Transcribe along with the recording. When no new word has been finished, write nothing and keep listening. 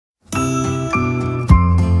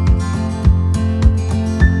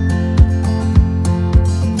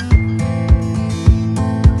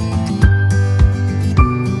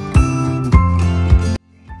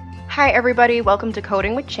everybody, welcome to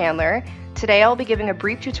Coding with Chandler. Today I'll be giving a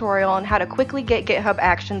brief tutorial on how to quickly get GitHub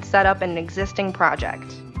Actions set up in an existing project.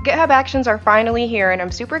 GitHub Actions are finally here and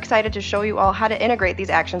I'm super excited to show you all how to integrate these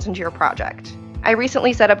actions into your project. I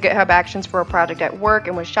recently set up GitHub Actions for a project at work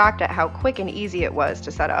and was shocked at how quick and easy it was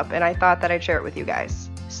to set up, and I thought that I'd share it with you guys.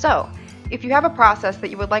 So, if you have a process that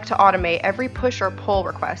you would like to automate every push or pull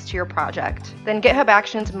request to your project, then GitHub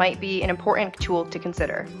Actions might be an important tool to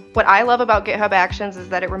consider. What I love about GitHub Actions is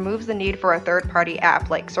that it removes the need for a third-party app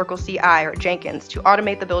like CircleCI or Jenkins to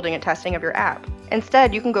automate the building and testing of your app.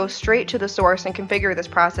 Instead, you can go straight to the source and configure this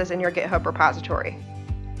process in your GitHub repository.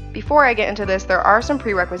 Before I get into this, there are some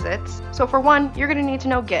prerequisites. So for one, you're going to need to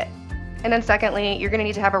know Git. And then secondly, you're going to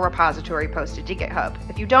need to have a repository posted to GitHub.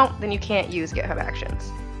 If you don't, then you can't use GitHub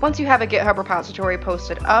Actions. Once you have a GitHub repository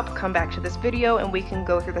posted up, come back to this video and we can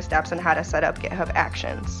go through the steps on how to set up GitHub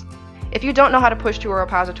Actions. If you don't know how to push to a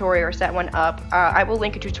repository or set one up, I will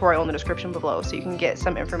link a tutorial in the description below so you can get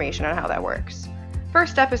some information on how that works.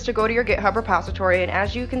 First step is to go to your GitHub repository, and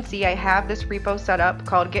as you can see, I have this repo set up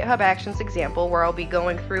called GitHub Actions Example where I'll be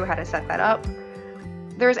going through how to set that up.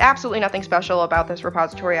 There's absolutely nothing special about this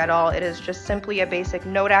repository at all. It is just simply a basic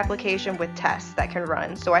node application with tests that can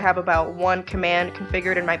run. So I have about one command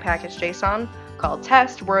configured in my package.json called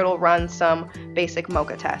test, where it'll run some basic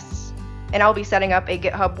mocha tests. And I'll be setting up a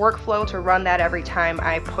GitHub workflow to run that every time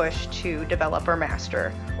I push to developer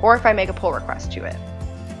master, or if I make a pull request to it.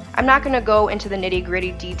 I'm not going to go into the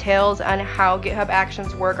nitty-gritty details on how GitHub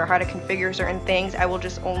Actions work or how to configure certain things. I will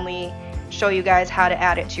just only show you guys how to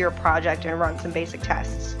add it to your project and run some basic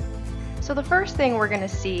tests. So the first thing we're going to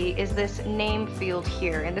see is this name field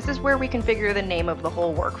here, and this is where we configure the name of the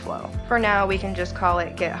whole workflow. For now, we can just call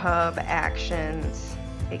it GitHub Actions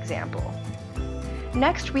Example.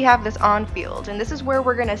 Next, we have this on field, and this is where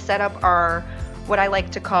we're going to set up our, what I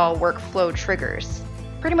like to call workflow triggers.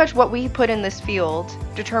 Pretty much what we put in this field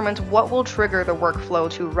determines what will trigger the workflow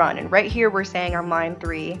to run, and right here we're saying on line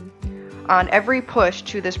 3, on every push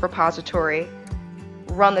to this repository,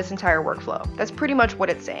 run this entire workflow. That's pretty much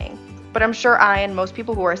what it's saying. But I'm sure I and most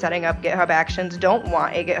people who are setting up GitHub Actions don't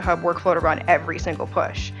want a GitHub workflow to run every single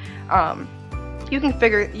push. You can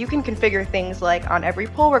configure things like on every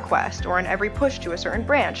pull request or on every push to a certain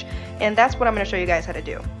branch, and that's what I'm going to show you guys how to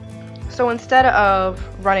do. So instead of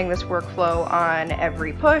running this workflow on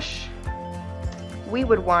every push, we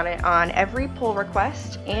would want it on every pull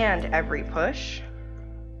request and every push.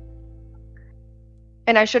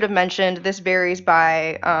 And I should have mentioned this varies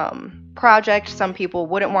by project. Some people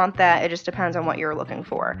wouldn't want that. It just depends on what you're looking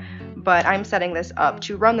for. But I'm setting this up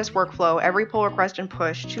to run this workflow every pull request and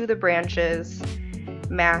push to the branches,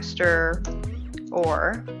 master,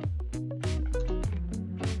 or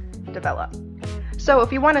develop. So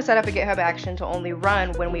if you want to set up a GitHub action to only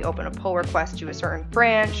run when we open a pull request to a certain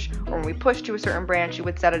branch, or when we push to a certain branch, you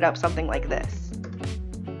would set it up something like this.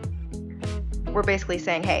 We're basically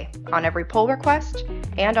saying, hey, on every pull request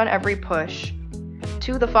and on every push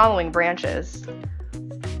to the following branches,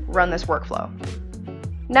 run this workflow.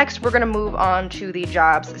 Next, we're going to move on to the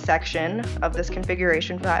jobs section of this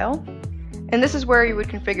configuration file. And this is where you would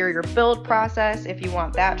configure your build process if you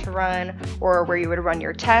want that to run, or where you would run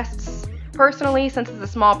your tests. Personally, since it's a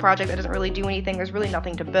small project that doesn't really do anything, there's really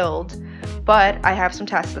nothing to build, but I have some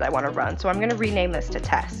tests that I want to run, so I'm going to rename this to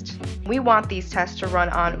test. We want these tests to run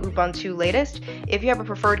on Ubuntu latest. If you have a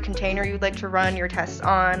preferred container you'd like to run your tests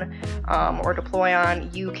on or deploy on,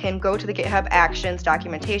 you can go to the GitHub Actions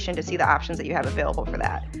documentation to see the options that you have available for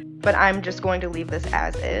that. But I'm just going to leave this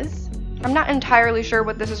as is. I'm not entirely sure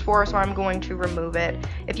what this is for, so I'm going to remove it.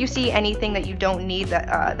 If you see anything that you don't need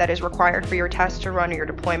that is required for your test to run or your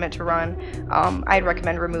deployment to run, I'd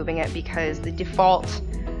recommend removing it because the default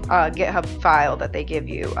GitHub file that they give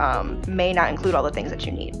you may not include all the things that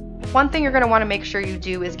you need. One thing you're going to want to make sure you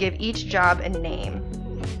do is give each job a name.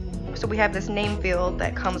 So we have this name field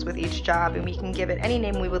that comes with each job, and we can give it any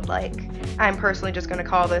name we would like. I'm personally just going to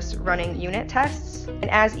call this running unit tests. And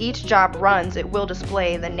as each job runs, it will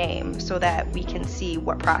display the name so that we can see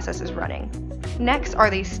what process is running. Next are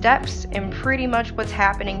these steps, and pretty much what's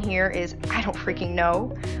happening here is, I don't freaking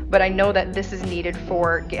know, but I know that this is needed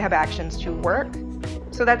for GitHub Actions to work.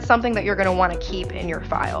 So that's something that you're going to want to keep in your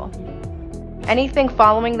file. Anything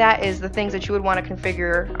following that is the things that you would want to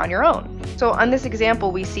configure on your own. So on this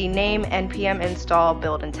example, we see name, npm install,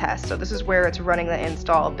 build, and test. So this is where it's running the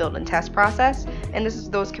install, build, and test process, and this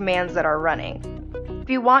is those commands that are running. If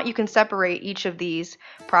you want, you can separate each of these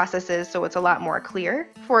processes so it's a lot more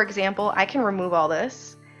clear. For example, I can remove all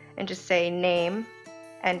this and just say name,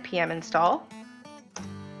 npm install,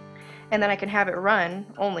 and then I can have it run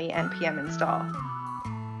only npm install.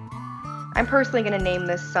 I'm personally going to name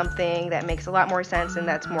this something that makes a lot more sense and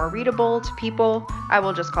that's more readable to people. I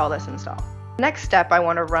will just call this install. Next step I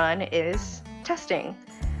want to run is testing.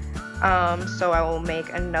 So I will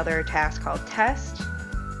make another task called test,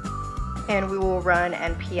 and we will run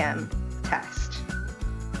npm test.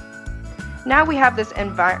 Now we have this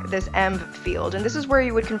env field, and this is where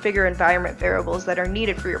you would configure environment variables that are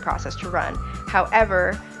needed for your process to run.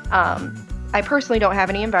 However, I personally don't have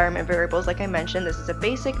any environment variables. Like I mentioned, this is a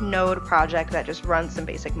basic node project that just runs some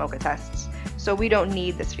basic mocha tests, so we don't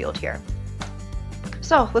need this field here.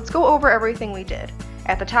 So let's go over everything we did.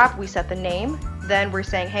 At the top we set the name, then we're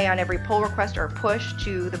saying, hey, on every pull request or push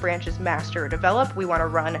to the branch's master or develop, we want to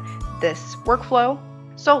run this workflow.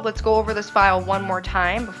 So let's go over this file one more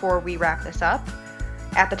time before we wrap this up.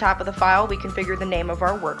 At the top of the file we configured the name of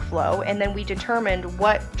our workflow, and then we determined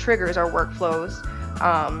what triggers our workflows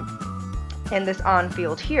in this on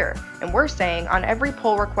field here. And we're saying on every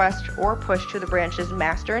pull request or push to the branch's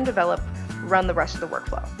master and develop, run the rest of the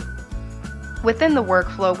workflow. Within the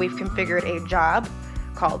workflow we've configured a job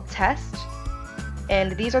called test,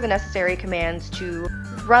 and these are the necessary commands to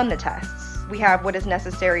run the tests. We have what is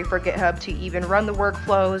necessary for GitHub to even run the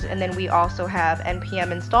workflows, and then we also have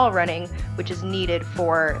npm install running, which is needed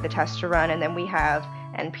for the test to run, and then we have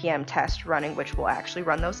npm test running, which will actually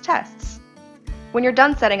run those tests. When you're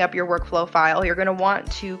done setting up your workflow file, you're going to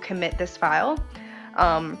want to commit this file.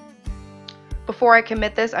 Before I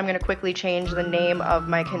commit this, I'm going to quickly change the name of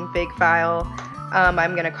my config file.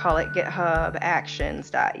 I'm going to call it github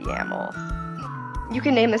actions.yaml. You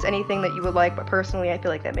can name this anything that you would like, but personally I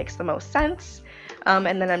feel like that makes the most sense.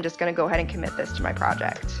 And then I'm just going to go ahead and commit this to my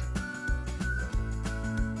project.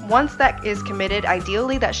 Once that is committed,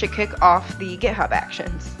 ideally that should kick off the GitHub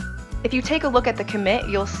Actions. If you take a look at the commit,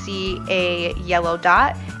 you'll see a yellow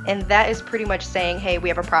dot, and that is pretty much saying, hey, we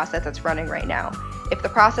have a process that's running right now. If the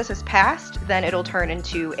process is passed, then it'll turn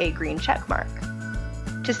into a green check mark.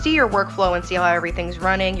 To see your workflow and see how everything's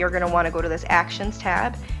running, you're going to want to go to this Actions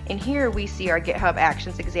tab, and here we see our GitHub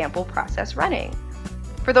Actions example process running.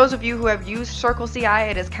 For those of you who have used Circle CI,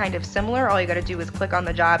 it is kind of similar. All you got to do is click on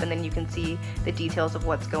the job and then you can see the details of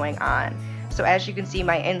what's going on. So as you can see,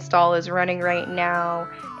 my install is running right now,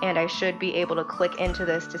 and I should be able to click into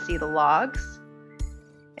this to see the logs.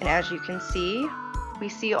 And as you can see, we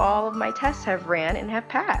see all of my tests have ran and have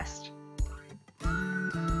passed.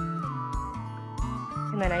 And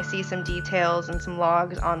then I see some details and some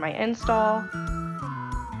logs on my install.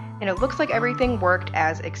 And it looks like everything worked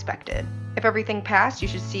as expected. If everything passed, you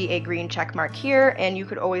should see a green check mark here, and you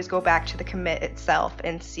could always go back to the commit itself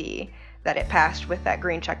and see that it passed with that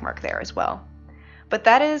green check mark there as well. But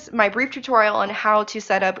that is my brief tutorial on how to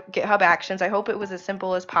set up GitHub Actions. I hope it was as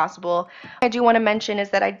simple as possible. I do want to mention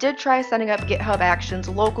is that I did try setting up GitHub Actions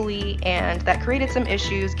locally, and that created some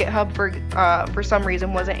issues. GitHub for some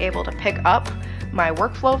reason wasn't able to pick up my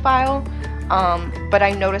workflow file, but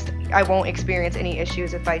I noticed I won't experience any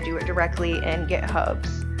issues if I do it directly in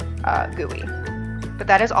GitHub's GUI. But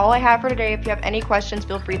that is all I have for today. If you have any questions,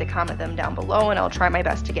 feel free to comment them down below and I'll try my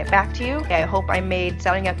best to get back to you. I hope I made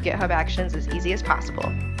setting up GitHub Actions as easy as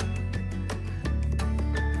possible.